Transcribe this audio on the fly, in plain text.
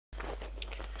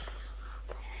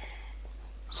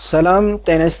ሰላም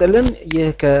ጤና ይስጥልን። ይህ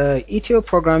ከኢትዮ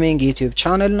ፕሮግራሚንግ ዩቲዩብ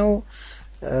ቻናል ነው።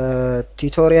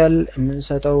 ቱቶሪያል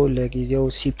የምንሰጠው ለጊዜው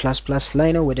C++ ላይ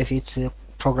ነው። ወደፊት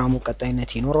ፕሮግራሙ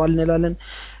ቀጣይነት ይኖረዋል እንላለን።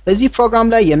 እዚህ ፕሮግራም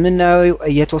ላይ የምናየው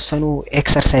የተወሰኑ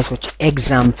ኤክሰርሳይሶች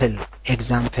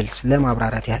ኤግዛምፕልስ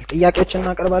ለማብራራት ያህል ጥያቄዎች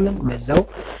እናቀርባለን። በዛው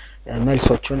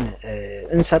መልሶቹን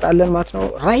እንሰጣለን ማለት ነው።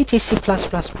 Write a C++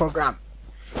 program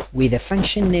with a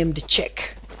function named check.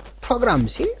 ፕሮግራም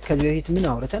ሲል ከዚህ በፊት ምን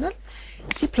አውርተናል?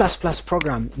 C++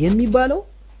 program የሚባለው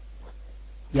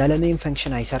ያለ main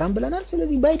function አይሰራም ብለናል።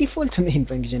 ስለዚህ by default main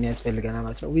function ያስፈልገናል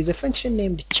ማለት ነው። with a function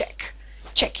named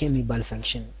check የሚባል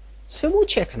function ስሙ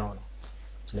check ነው።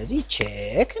 ስለዚህ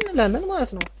check እንላለን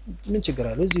ማለት ነው። ምን ችግር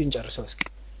አለው? እዚሁ እንጨርሰው እስኪ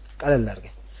ቀለል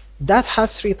አድርገን። that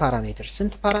has 3 parameters።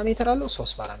 ስንት ፓራሜትር አለው?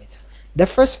 3 ፓራሜትር። the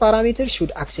first parameter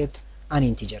should accept an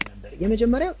integer number።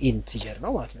 የመጀመሪያው integer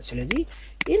ነው ማለት ነው። ስለዚህ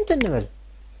int እንበል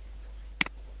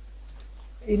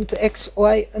into x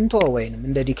y into ወይንም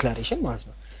እንደ ዲክላሬሽን ማለት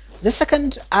ነው። the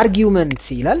second argument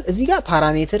ይላል። እዚህ ጋር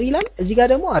ፓራሜትር ይላል፣ እዚህ ጋር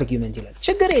ደግሞ አርጊውመንት ይላል።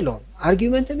 ችግር የለውም።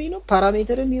 አርጊውመንት የሚለው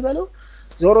ፓራሜትር የሚበለው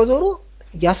ዞሮ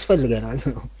ያስፈልገናል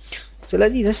ነው።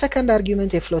 ስለዚህ the second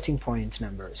argument a floating point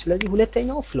number። ስለዚህ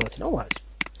ሁለተኛው ፍሎት ነው ማለት ነው።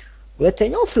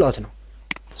 ሁለተኛው ፍሎት ነው።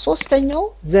 ሶስተኛው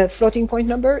the floating point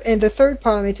number and the third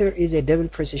parameter is a double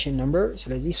precision number።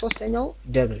 ስለዚህ ሶስተኛው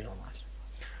ደብል ነው ማለት ነው።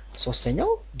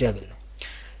 ሶስተኛው ደብል ነው።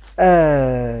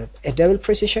 A double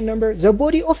precision number. The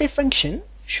body of a function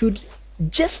should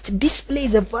just display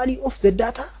the value of the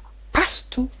data passed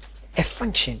to a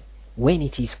function when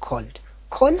it is called.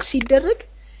 Call ሲደረግ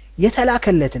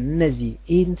የተላከለትን እነዚህ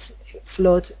int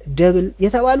float double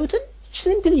የተባሉትን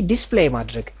simply display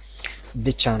ማድረግ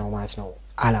ብቻ ነው ማለት ነው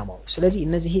አላማው። ስለዚህ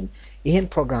እነዚህን ይሄን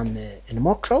ፕሮግራም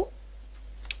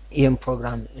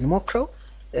እንሞክረው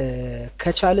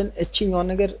ከቻልን እቺኛው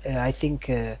ነገር I think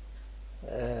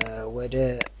ወደ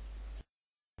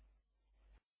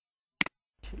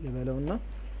ለበለውና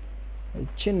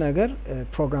እቺን ነገር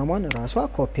ፕሮግራሟን ራሷ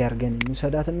ኮፒ አድርገን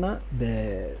እንሰዳትና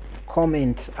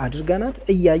በኮሜንት አድርገናት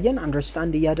እያየን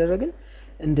አንደርስታንድ እያደረግን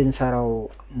እንድንሰራው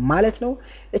ማለት ነው።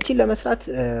 እቺን ለመስራት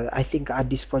I think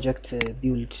አዲስ ፕሮጀክት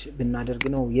ቢልድ ብናደርግ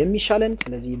ነው የሚሻለን።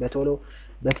 ስለዚህ በቶሎ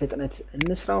በፍጥነት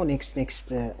እንስራው። ኔክስት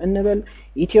እንበል።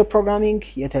 ኢትዮ ፕሮግራሚንግ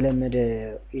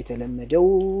የተለመደው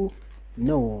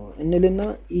ነው እንልና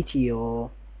ኢትዮ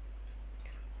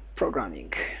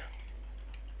ፕሮግራሚንግ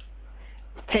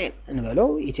 10 እንበለው።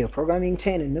 ኢትዮ ፕሮግራሚንግ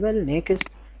 10 እንበል።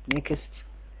 ኔክስት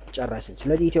ጨረስን።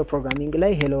 ስለዚህ ኢትዮ ፕሮግራሚንግ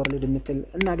ላይ ሄሎ ወርልድ የምትል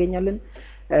እናገኛለን።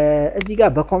 እዚህ ጋር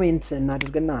በኮሜንት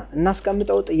እናድርግና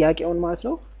እናስቀምጠው ጥያቄውን ማለት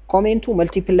ነው። ኮሜንቱ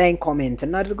መልቲፕላይንግ ኮሜንት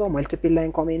እናድርገው።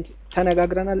 መልቲፕላይንግ ኮሜንት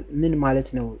ተነጋግረናል ምን ማለት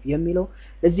ነው የሚለው።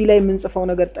 እዚህ ላይ የምንጽፈው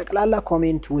ነገር ጠቅላላ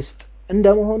ኮሜንት ውስጥ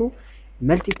እንደመሆኑ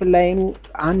መልቲፕላይኑ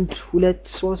 1 2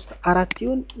 3 4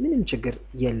 ይሁን ምንም ችግር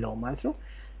የለውም ማለት ነው።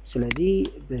 ስለዚህ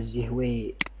በዚህ ወይ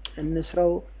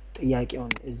እንስራው።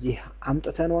 ጥያቄውን እዚህ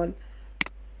አምጥተናል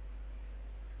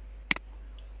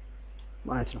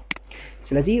ማለት ነው።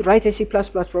 ስለዚህ write a C++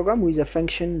 program with a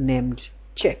function named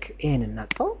check። ይሄን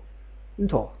እናጥፋው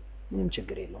ምንም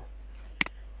ችግር የለውም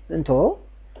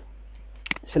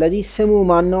ስለዚህ ስሙ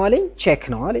ማን ነው አለኝ? check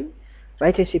ነው አለኝ።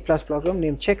 Write a C++ program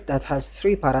named check that has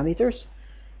 3 parameters.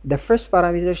 The first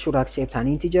parameter should accept an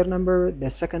integer number,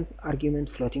 the second argument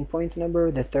floating point number,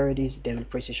 the third is double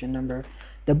precision number.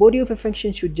 The body of a function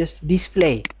should just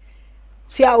display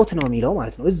cout ነው የሚለው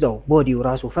ማለት ነው። እዛው ቦዲው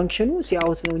ራሱ ፈንክሽኑ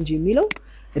cout ነው እንጂ የሚለው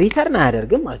ሪተርን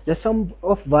አያደርግም ማለት the sum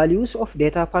of values of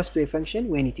data passed to a function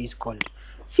when it is called.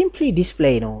 simply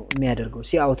display ነው የሚያደርገው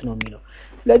cout ነው የሚለው።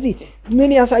 ስለዚህ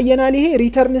ምን ያሳየናል? ይሄ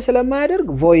ሪተርን ስለማያደርግ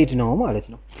void ነው ማለት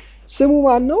ነው። ስሙ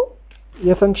ማን ነው?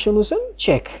 የፈንክሽኑ ስም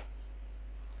ቼክ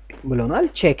ብለናል።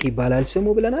 ቼክ ይባላል ስሙ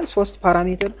ብለናል። 3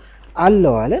 ፓራሜትር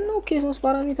አለው አለን። ኦኬ 3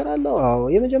 ፓራሜትር አለው። አዎ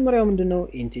የመጀመሪያው ምንድነው?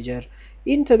 ኢንቲጀር።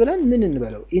 ኢንት ብለን ምን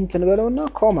እንበለው? ኢንት እንበለውና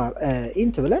ኮማ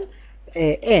ኢንት ብለን ኤ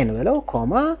እንበለው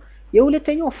ኮማ።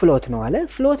 የሁለተኛው ፍሎት ነው አለ።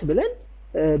 ፍሎት ብለን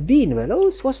ቢ እንበለው።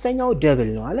 ሶስተኛው ደብል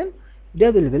ነው አለን።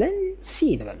 ደብል ብለን ሲ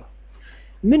እንበለው።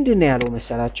 ምንድነው ያለው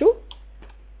መሰላችሁ?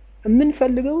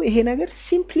 የምንፈልገው ይሄ ነገር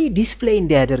simply display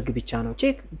እንዲያደርግ ብቻ ነው።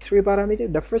 check 3 parameters.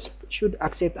 The first should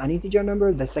accept an integer number,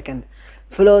 the second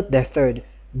float, the third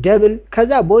double.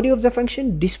 ከዛ body of the function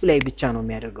display ብቻ ነው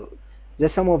የሚያደርገው። the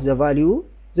sum of the value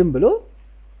ዝም ብሎ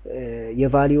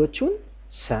የቫልዩዎቹን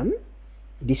sum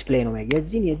display ነው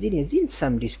የዚህን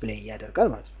sum display ያደርጋል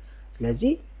ማለት ነው።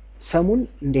 ስለዚህ ሰሙን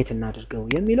እንዴት እናደርገው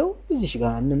የሚለው እዚህ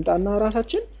ጋር እንምጣና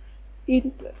ራሳችን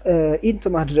ኢንት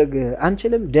ማድረግ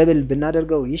አንችልም። ደብል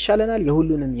ብናደርገው ይሻለናል።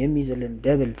 የሁሉንም የሚይዝልን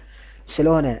ደብል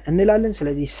ስለሆነ እንላለን።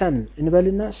 ስለዚህ sum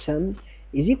እንበልና sum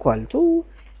is equal to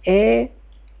a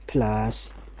plus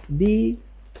b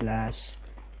plus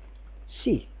c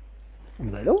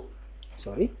እንበለው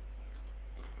sorry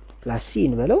plus c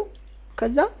እንበለው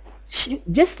ከዛ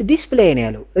just display ነው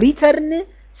ያለው return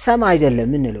sum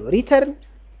አይደለም እንለው return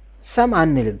sum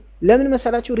አንልም ለምን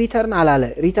መሰላችሁ return አላለ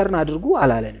return አድርጉ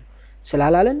አላለንም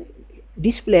ስላላለን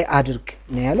display አድርግ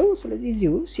ነው ያለው ስለዚህ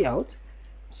እዚሁ cout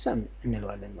sum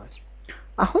እንለዋለን ማለት ነው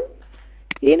አሁን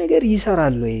ይሄ ነገር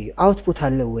ይሰራል ወይ output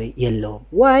አለው ወይ የለውም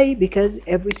why because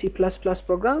every C++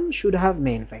 program should have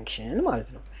main function ማለት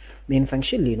ነው main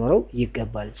function ሊኖረው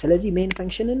ይገባል ስለዚህ main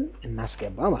functionን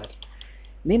እናስገባ ማለት ነው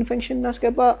main function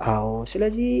እናስገባ አዎ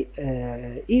ስለዚህ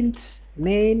int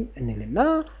main እንልና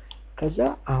ከዛ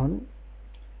አሁን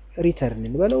return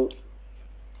እንበለው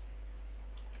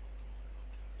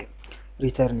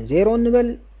return 0 እንበል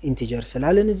integer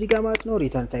ስላለን እዚህ ጋር ማለት ነው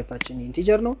return ታይፓችን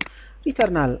integer ነው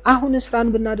returnal አሁን ስራን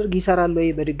ብናደርግ ይሰራል ወይ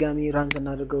በድጋሚ ራን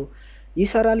እናደርገው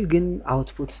ይሰራል ግን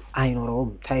አውትፑት አይኖረውም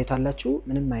ታይታላችሁ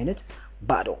ምንም አይነት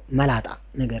ባዶ መላጣ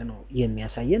ነገር ነው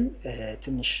የሚያሳየን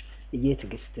ትንሽ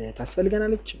የትግስት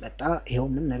ታስፈልገናለች መጣ ይሄው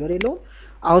ምንም ነገር የለውም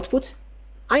አውትፑት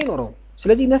አይኖረውም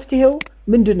ስለዚህ መፍትሄው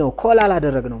ምንድነው ኮል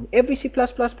አላደረግነውም every C++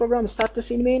 program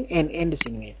starts in main and ends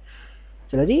in main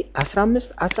ስለዚህ 15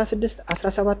 16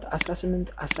 17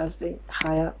 18 19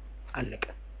 20 አለቀ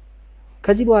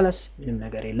ከዚህ በኋላስ ምንም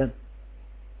ነገር የለም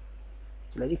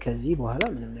ስለዚህ ከዚህ በኋላ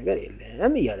ምንም ነገር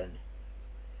የለም ይያለን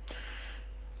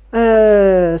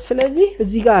ስለዚህ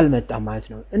እዚህ ጋር አልመጣም ማለት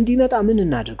ነው እንዲመጣ ምን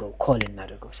እናድርገው ኮል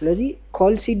እናድርገው ስለዚህ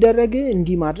ኮል ሲደረግ እንዲ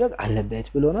ማድረግ አለበት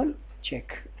ብሎናል ቼክ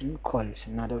ኮል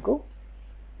ስናደርገው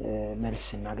መልስ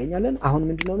እናገኛለን አሁን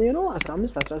ምንድነው የሚሆነው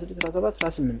 15 16 17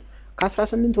 18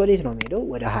 ከ18 ወዴት ነው የሚሄደው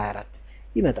ወደ 24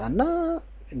 ይመጣና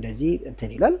እንደዚህ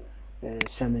እንትን ይላል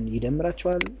ሰምን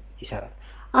ይደምራቸዋል ይሰራል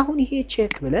አሁን ይሄ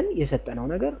ቼክ ብለን የሰጠነው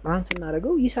ነገር ራን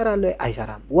ስናደርገው ይሰራል ወይ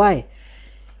አይሰራም why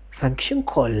function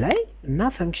call ላይ እና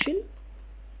function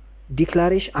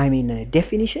declaration I mean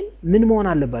definition ምን መሆን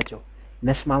አለባቸው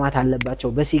መስማማት አለባቸው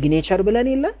በሲግኔቸር ብለን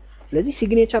ይለ ስለዚህ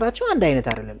ሲግኔቸራቸው አንድ አይነት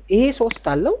አይደለም ይሄ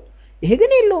 3 አለው ይሄ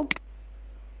ግን የለውም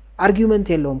አርጊውመንት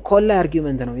የለውም ኮል ላይ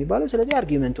አርጊውመንት ነው የሚባለው ስለዚህ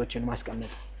አርጊውመንቶችን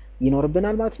ማስቀመጥ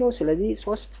ይኖርብናል ማለት ነው ስለዚህ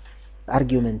 3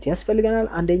 አርጊውመንት ያስፈልገናል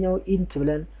አንደኛው int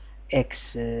ብለን x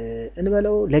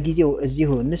እንበለው ለጊዜው እዚሁ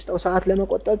እንስጠው ሰዓት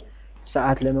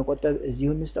ለመቆጠብ እዚሁ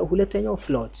እንስጠው ሁለተኛው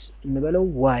float እንበለው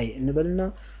y እንበልና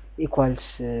equals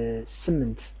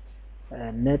 8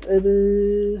 ነጥብ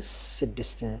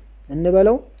 6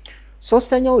 እንበለው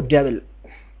ሶስተኛው double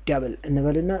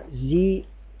እንበልና z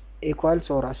equals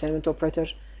or assignment operator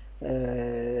 9.9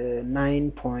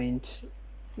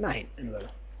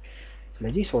 እንበለው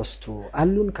ስለዚህ ሶስቱ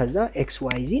አሉን ከዛ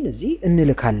xyz እዚህ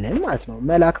እንልካለን ማለት ነው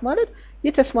መላክ ማለት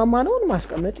የተስማማነውን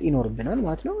ማስቀመጥ ይኖርብናል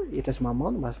ማለት ነው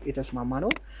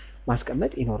የተስማማነውን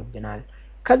ማስቀመጥ ይኖርብናል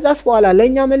ከዛስ በኋላ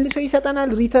ለኛ መልሶ ይሰጠናል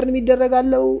ሪተርን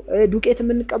የሚደረጋለው ዱቄት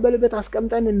የምንቀበልበት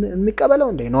አስቀምጠን እንቀበለው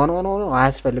እንዴ ኖ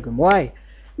አያስፈልግም why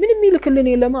ምንም ይልክልን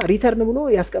የለማ ሪተርን ብሎ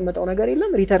ያስቀመጠው ነገር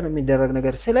የለም ሪተርን የሚደረግ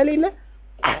ነገር ስለሌለ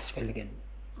አያስፈልገንም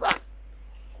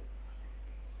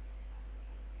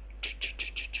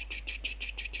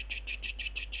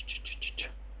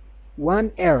one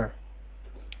error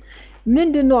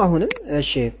ምንድነው አሁንም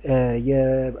እሺ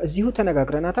እዚሁ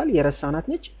ተነጋግረናታል የረሳናት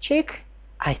ነች ቼክ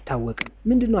አይታወቅም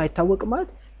ምንድነው አይታወቅም ማለት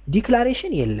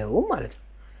ዲክላሬሽን የለውም ማለት ነው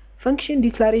ፈንክሽን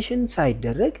ዲክላሬሽን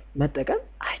ሳይደረግ መጠቀም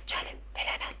አይቻልም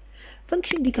ብለናል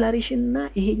ፈንክሽን ዲክላሬሽን እና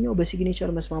ይሄኛው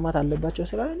በሲግኔቸር መስማማት አለባቸው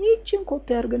ስላለን ይህችን ኮፒ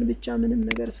አድርገን ብቻ ምንም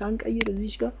ነገር ሳንቀይር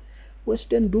እዚች ጋር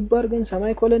ወስደን ዱብ አድርገን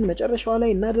ሰማይኮለን መጨረሻው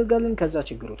ላይ እናደርጋለን ከዛ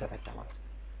ችግሩ ተፈታ ማለት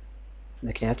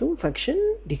ምክንያቱም ፈንክሽን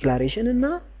ዲክላሬሽን እና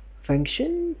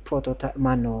ፈንክሽን ፕሮቶታይፕ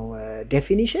ማነው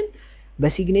ዴፊኒሽን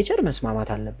በሲግኔቸር መስማማት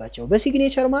አለባቸው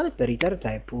በሲግኔቸር ማለት በሪተርን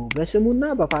ታይፑ በስሙና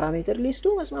በፓራሜትር ሊስቱ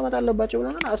መስማማት አለባቸው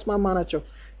ብለናል አስማማናቸው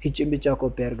እቺን ብቻ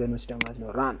ኮፒ አድርገን ወስደን ማለት ነው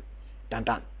ራን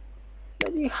ዳንዳን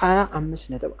ስለዚህ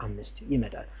 25.5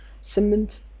 ይመጣል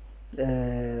 8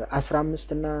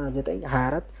 15 እና 9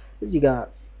 24 እዚህ ጋር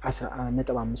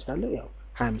 10.5 አለው ያው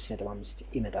 25.5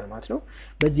 ይመጣል ማለት ነው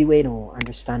በዚህ ወይ ነው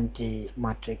አንደርስታንድ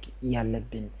ማድረግ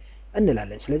ያለብን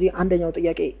እንላለን ስለዚህ አንደኛው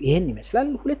ጥያቄ ይሄን ይመስላል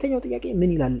ሁለተኛው ጥያቄ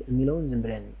ምን ይላል የሚለውን ዝም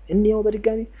ብለን እንየው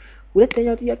በድጋሚ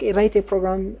ሁለተኛው ጥያቄ ራይት ኤ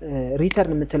ፕሮግራም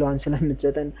ሪተርን የምትለዋን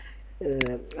ስለምትሰጠን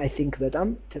አይ ቲንክ በጣም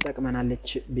ተጠቅመናለች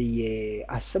ብዬ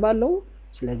አስባለሁ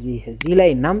ስለዚህ እዚህ ላይ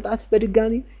እናምጣት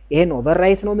በድጋሚ ይሄን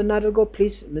ኦቨርራይት ነው የምናደርገው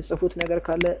ፕሊዝ ምጽፉት ነገር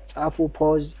ካለ ጻፉ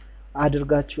ፖዝ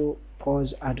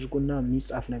አድርጉና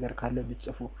የሚጻፍ ነገር ካለ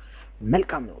ብትጽፉ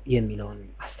መልካም ነው የሚለውን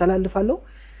አስተላልፋለሁ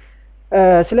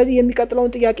ስለዚህ የሚቀጥለውን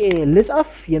ጥያቄ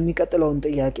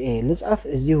ልጻፍ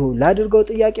እዚሁ ላድርገው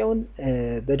ጥያቄውን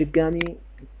በድጋሚ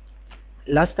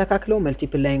ላስተካክለው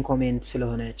መልቲፕል ላይን ኮሜንት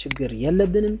ስለሆነ ችግር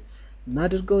የለብንም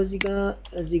እናድርገው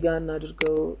እዚህ ጋር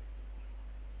እናድርገው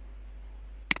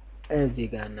እዚህ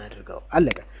ጋር እናድርገው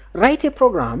አለቀ write a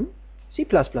program C++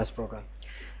 program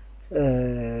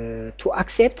to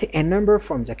accept a number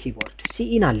from the keyboard C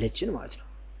in አለችን ማለት ነው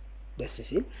ደስ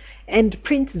ሲል and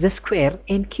print the square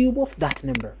and cube of that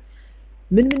number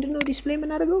ምንድነው ዲስፕሌይ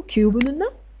የምናደርገው ኪዩብንና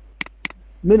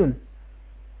ምኑን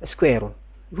ስኩዌሩን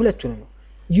ሁለቱን ነው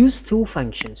use two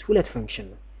functions ሁለት ፈንክሽን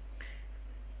ነው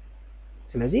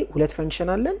ስለዚህ ሁለት ፈንክሽን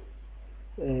አለን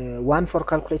one for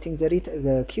calculating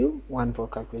the cube one for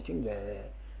calculating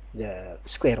the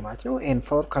square ማለት ነው and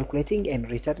for calculating and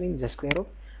returning the square of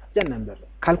the number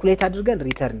calculate አድርገን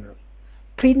return ነው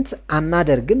print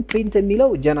አናደርግም print የሚለው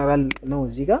ጀነራል ነው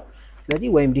እዚህ ጋር ስለዚህ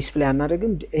ወይም ዲስፕሌይ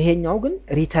አናደርግም ይሄኛው ግን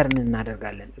ሪተርን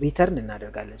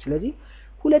እናደርጋለን ስለዚህ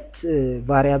ሁለት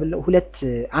ቫሪያብል ሁለት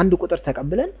አንድ ቁጥር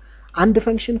ተቀብለን አንድ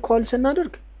ፈንክሽን ኮል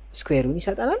ስናደርግ ስኩዌሩን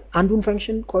ይሰጠናል አንዱን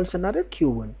ፈንክሽን ኮል ስናደርግ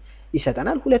ኪዩብን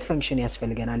ይሰጠናል ሁለት ፈንክሽን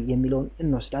ያስፈልገናል የሚለውን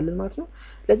እንወስዳለን ማለት ነው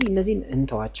ስለዚህ እነዚህን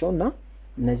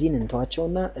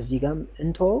እንተዋቸውና እዚህ ጋርም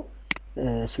እንተው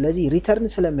ስለዚህ ሪተርን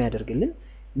ስለሚያደርግልን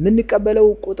ምንቀበለው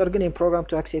ቁጥር ግን የፕሮግራም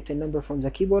to accept a number from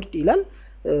the keyboard ይላል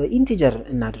ኢንቲጀር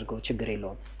እናድርገው ችግር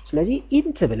የለውም ስለዚህ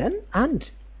ኢንት ብለን አንድ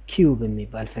ኪዩብ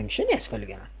የሚባል ፈንክሽን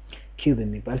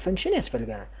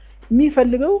ያስፈልገናል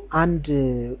የሚፈልገው አንድ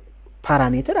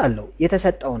ፓራሜትር አለው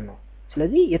የተሰጠውን ነው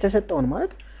ስለዚህ የተሰጠውን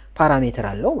ማለት ፓራሜትር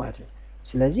አለው ማለት ነው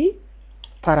ስለዚህ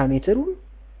ፓራሜትሩን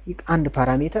አንድ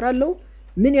ፓራሜትር አለው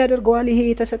ምን ያደርገዋል ይሄ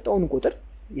የተሰጠውን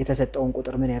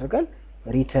ቁጥር ምን ያደርጋል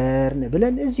ሪተርን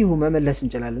ብለን እዚሁ መመለስ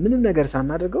እንችላለን ምንም ነገር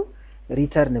ሳናደርገው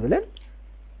ሪተርን ብለን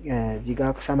እዚህ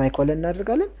ጋር ሰማይ ኮለን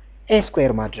እናደርጋለን a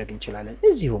square ማድረግ እንችላለን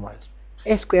እዚሁ ማለት ነው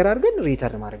a square አድርገን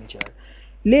ሪተርን ማድረግ እንችላለን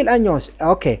ሌላኛውስ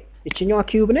ኦኬ እቺኛው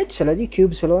ኪዩብ ነች ስለዚህ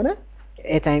ኪዩብ ስለሆነ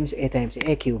a times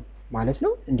a cube ማለት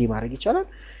ነው እንዲህ ማድረግ ይቻላል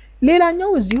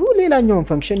ሌላኛውን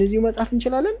ፈንክሽን እዚሁ መጻፍ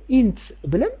እንችላለን int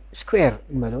ብለን square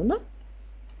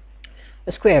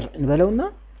እንበለውና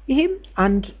ይሄም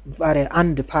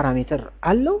አንድ ፓራሜትር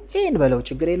አለው a እንበለው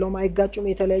ችግር የለውም አይጋጩም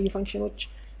የተለያዩ ፈንክሽኖች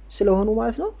ስለሆኑ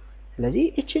ማለት ነው ስለዚህ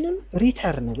እቺንም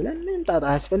ሪተርን ብለን እንጣጣ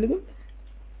አያስፈልግም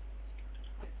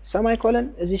ሰማይ ኮለን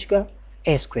እዚሽ ጋር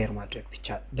a square ማድረግ ብቻ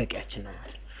በቂያችን ነው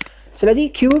ማለት ስለዚህ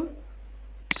ኪዩብ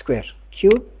ስኩዌር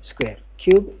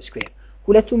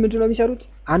ሁለቱም ምንድነው የሚሰሩት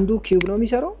አንዱ ኪዩብ ነው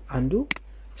የሚሰራው አንዱ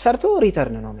ሰርቶ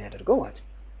ሪተርን ነው የሚያደርገው ማለት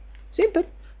ሲምፕል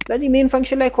ስለዚህ ሜን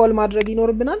ፈንክሽን ላይ ኮል ማድረግ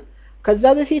ይኖርብናል ከዛ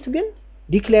በፊት ግን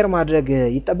ዲክሌር ማድረግ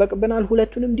ይጠበቅብናል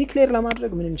ሁለቱንም ዲክሌር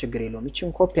ለማድረግ ምንም ችግር የለውም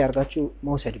እቺን ኮፒ አድርጋችሁ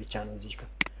መውሰድ ብቻ ነው እዚህ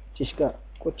ጋር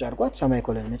ቁጭ አድርጓት ሰማይ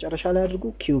ኮለን መጨረሻ ላይ አድርጉ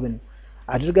ኪዩብን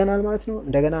አድርገናል ማለት ነው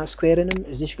እንደገና ስኩዌርንም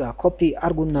እዚህ ጋር ኮፒ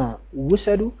አድርጉና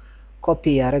ውሰዱ ኮፒ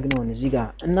ያደረግነውን እዚህ ጋር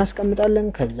እናስቀምጣለን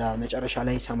ከዛ መጨረሻ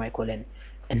ላይ ሰማይ ኮለን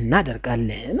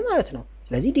እናደርጋለን ማለት ነው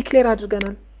ስለዚህ ዲክሌር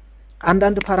አድርገናል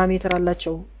አንዳንድ ፓራሜትር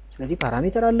አላቸው ስለዚህ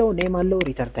ፓራሜትር አለው ኔም አለው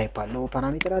ሪተርን ታይፕ አለው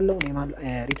ፓራሜትር አለው ኔም አለው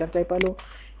ሪተርን ታይፕ አለው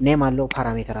ኔም አለው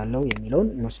ፓራሜትር አለው የሚለውን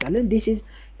እንወስዳለን this is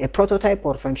a prototype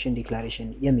or function declaration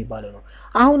የሚባለው ነው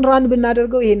አሁን ራን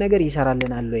ብናደርገው ይሄ ነገር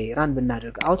ይሰራልናል ወይ ራን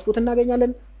ብናደርግ አውትፑት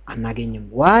እናገኛለን አናገኝም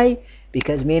why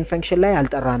because main function ላይ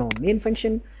አልጠራነውም main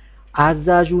function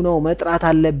አዛዡ ነው መጥራት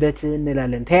አለበት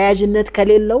እንላለን ተያያዥነት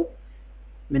ከሌለው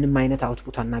ምንም አይነት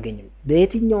አውትፑት አናገኝም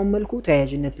በየትኛው መልኩ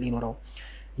ተያያዥነት ሊኖረው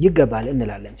ይገባል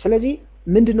እንላለን ስለዚህ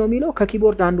ምንድነው የሚለው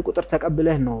ከኪቦርድ አንድ ቁጥር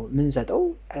ተቀብለህ ነው ምን ሰጠው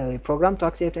program to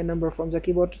accept a number from the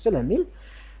keyboard ስለሚል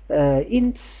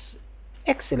int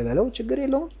x ልበለው ችግር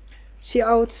የለውም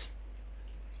cout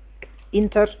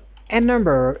enter a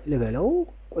number ልበለው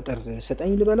ቁጥር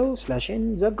ሰጠኝ ልበለው /n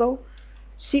ዘጋው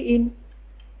cin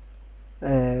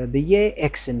በየ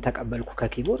xን ተቀበልኩ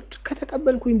ከኪቦርድ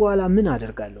ከተቀበልኩኝ በኋላ ምን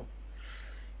አደርጋለሁ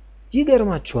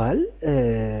ይገርማችኋል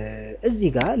እዚህ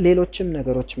ጋር ሌሎችም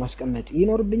ነገሮች ማስቀመጥ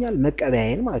ይኖርብኛል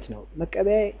መቀበያዬን ማለት ነው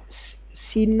መቀበያዬ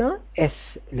c እና s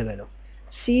ልበለው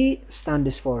c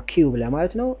stands for cube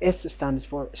ለማለት ነው s stands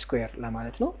for square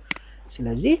ለማለት ነው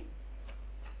ስለዚህ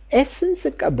sን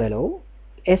ስቀበለው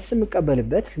s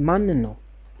የምቀበልበት ማንን ነው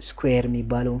square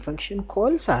የሚባለውን ፈንክሽን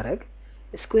ኮል ሳረግ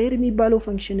square የሚባለው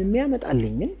ፈንክሽን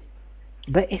የሚያመጣልኝን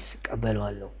በs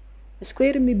ቀበለዋለሁ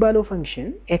square የሚባለው ፈንክሽን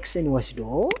xን ወስዶ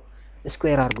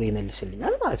ስኩዌር አድርጎ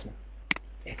ይመልስልኛል ማለት ነው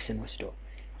xን ወስዶ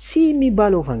c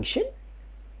የሚባለው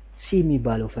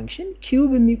ፈንክሽን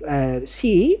ኪዩብ c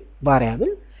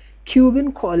ቫሪያብል ኪዩብን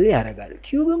ኮል ያደርጋል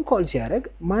ኪዩብን ኮል ሲያደርግ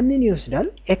ማንን ይወስዳል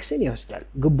xን ይወስዳል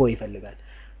ግቦ ይፈልጋል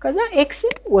ከዛ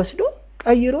xን ወስዶ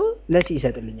ቀይሮ ለc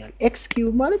ይሰጥልኛል x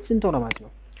ኪዩብ ማለት ስንት ሆነ ማለት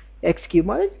ነው x ኪዩብ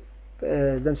ማለት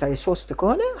ለምሳሌ 3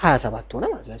 ከሆነ 27 ሆነ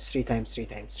ማለት ነው 3 times 3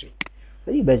 times 3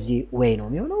 ስለዚህ በዚህ way ነው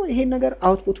የሚሆነው ይሄን ነገር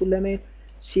አውትፑቱን ለማየት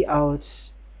cout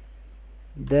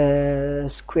the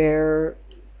square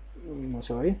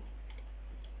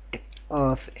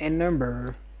of a number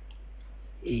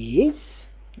is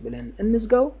ብለን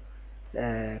እንዝጋው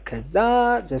ከዛ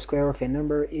the square of a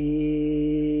number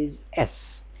is s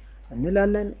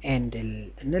እንላለን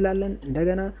እንላለን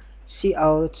እንደገና see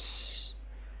out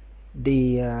the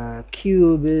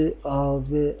cube of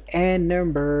a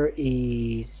number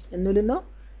is እንልና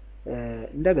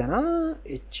እንደገና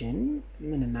እቺን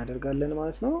ምን እናደርጋለን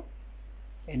ማለት ነው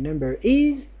a number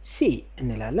is c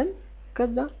እንላለን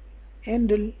ከዛ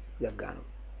handle ዘጋ ነው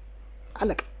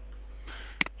አለቀ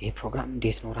ይሄ ፕሮግራም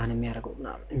እንዴት ነው ራን የሚያደርገው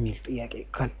የሚል ጥያቄ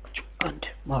ካላችሁ አንድ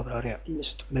ማብራሪያ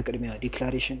እንስጥ በቅድሚያ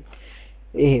ዲክላሬሽን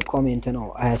ይሄ ኮሜንት ነው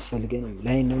አያስፈልገንም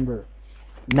ላይን ነምበር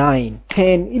 9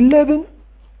 10 11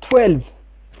 12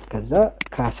 ከዛ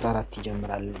ከ14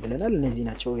 ይጀምራል ብለናል እነዚህ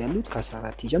ናቸው ያሉት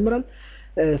ከ14 ይጀምራል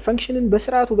ፈንክሽንን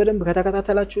በስርዓቱ በደንብ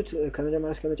ከተከታተላችሁት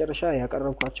ከመጀመሪያ እስከ መጨረሻ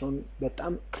ያቀረብኳቸውን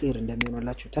በጣም ክሊር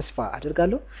እንደሚሆንላችሁ ተስፋ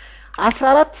አድርጋለሁ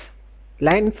 14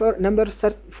 ላይን ነምበር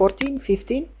 14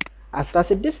 15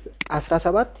 16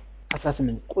 17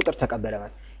 18 ቁጥር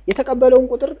ተቀበለዋል የተቀበለውን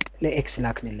ቁጥር ለኤክስ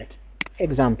ላክንለት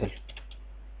ኤግዛምፕል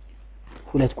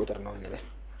ሁለት ቁጥር ነው እንበል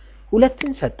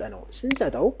ሁለትን ሰጠነው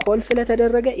ስንሰጠው ኮል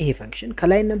ስለተደረገ ይሄ ፈንክሽን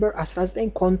ከላይን ነምበር 19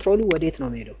 ኮንትሮሉ ወዴት ነው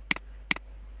የሚሄደው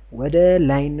ወደ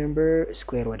ላይን ነምበር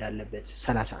ስኩዌር ወዳለበት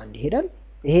 31 ይሄዳል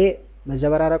ይሄ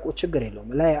መዘበራረቁ ችግር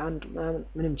የለውም ላይ አንድ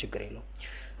ምንም ችግር የለውም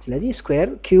ስለዚህ ስኩዌር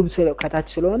ኪዩብ ከታች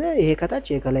ስለሆነ ይሄ ከታች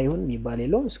ይሄ ከላይ ይሁን የሚባል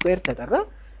የለውም ስኩዌር ተጠራ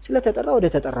ስለተጠራ ወደ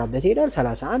ተጠራበት ይሄዳል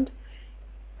 31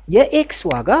 የኤክስ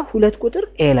ዋጋ ሁለት ቁጥር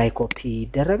a ላይ ኮፒ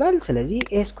ይደረጋል ስለዚህ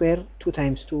a ስኩዌር 2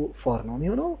 times 2 4 ነው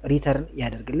የሚሆነው ሪተርን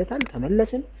ያደርግለታል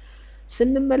ተመለስን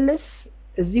ስንመለስ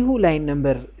እዚሁ ላይን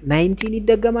ነምበር 19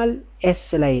 ይደገማል s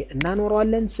ላይ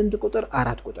እናኖረዋለን ስንት ቁጥር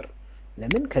 4 ቁጥር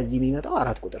ለምን ከዚህ የሚመጣው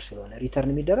 4 ቁጥር ስለሆነ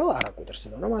ሪተርን የሚደረገው 4 ቁጥር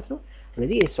ስለሆነ ማለት ነው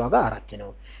ስለዚህ s ዋጋ 4 ነው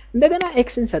እንደገና x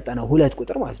ን ሰጠነው ሁለት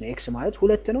ቁጥር ማለት ነው x ማለት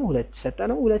ሁለት ነው ሁለት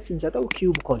ሰጠነው ሁለት ስንሰጠው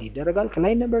ኪዩብ ኮል ይደረጋል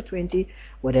ከላይን ነምበር 20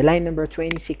 ወደ ላይን ነምበር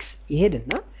 26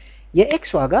 ይሄድና የx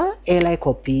ዋጋ a ላይ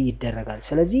ኮፒ ይደረጋል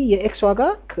ስለዚህ የx ዋጋ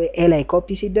ከa ላይ ኮፒ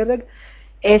ሲደረግ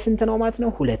a ስንት ነው ማለት ነው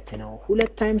ሁለት ነው 2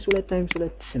 times 2 times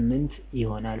 2 8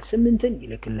 ይሆናል 8ን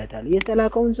ይልክለታል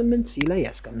የተላከውን 8 ሲል ላይ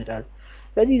ያስቀምጣል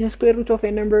ስለዚህ the square root of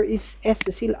a number is s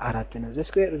ሲል 4 ነው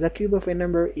the cube of a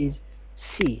number is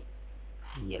c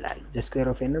ይላል the square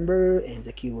of a number and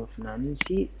the cube of ምናምን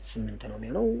c 8 ነው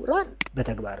የሚሆነው ራን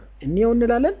በተግባር እንየው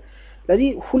እንላለን ስለዚህ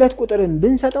ሁለት ቁጥርን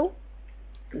ብንሰጠው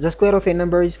the square of a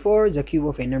number is 4 the cube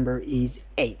of a number is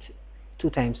 8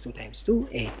 2 times 2 times 2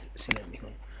 8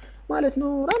 ስለሚሆን ማለት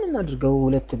ነው ራን እናድርገው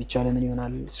ሁለት ብቻ ለምን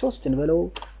ይሆናል 3 እንበለው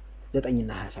 9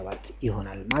 እና 27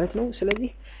 ይሆናል ማለት ነው ስለዚህ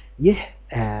ይህ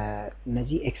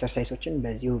እነዚህ ኤክሰርሳይሶችን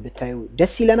በዚሁ ብታዩ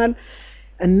ደስ ይለናል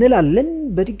እንላለን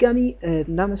በድጋሚ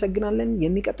እናመሰግናለን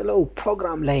የሚቀጥለው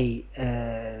ፕሮግራም ላይ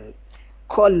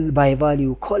ኮል ባይ ቫልዩ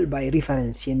ኮል ባይ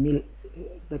ሪፈረንስ የሚል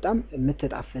በጣም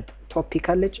የምትጣፍጥ ቶፒክ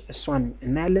አለች እሷን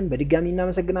እናያለን በድጋሚ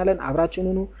እናመሰግናለን አብራችሁን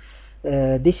ሁኑ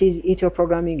this is Ethio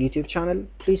Programming YouTube channel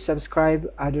please subscribe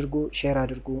አድርጉ ሼር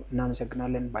አድርጉ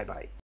እናመሰግናለን bye bye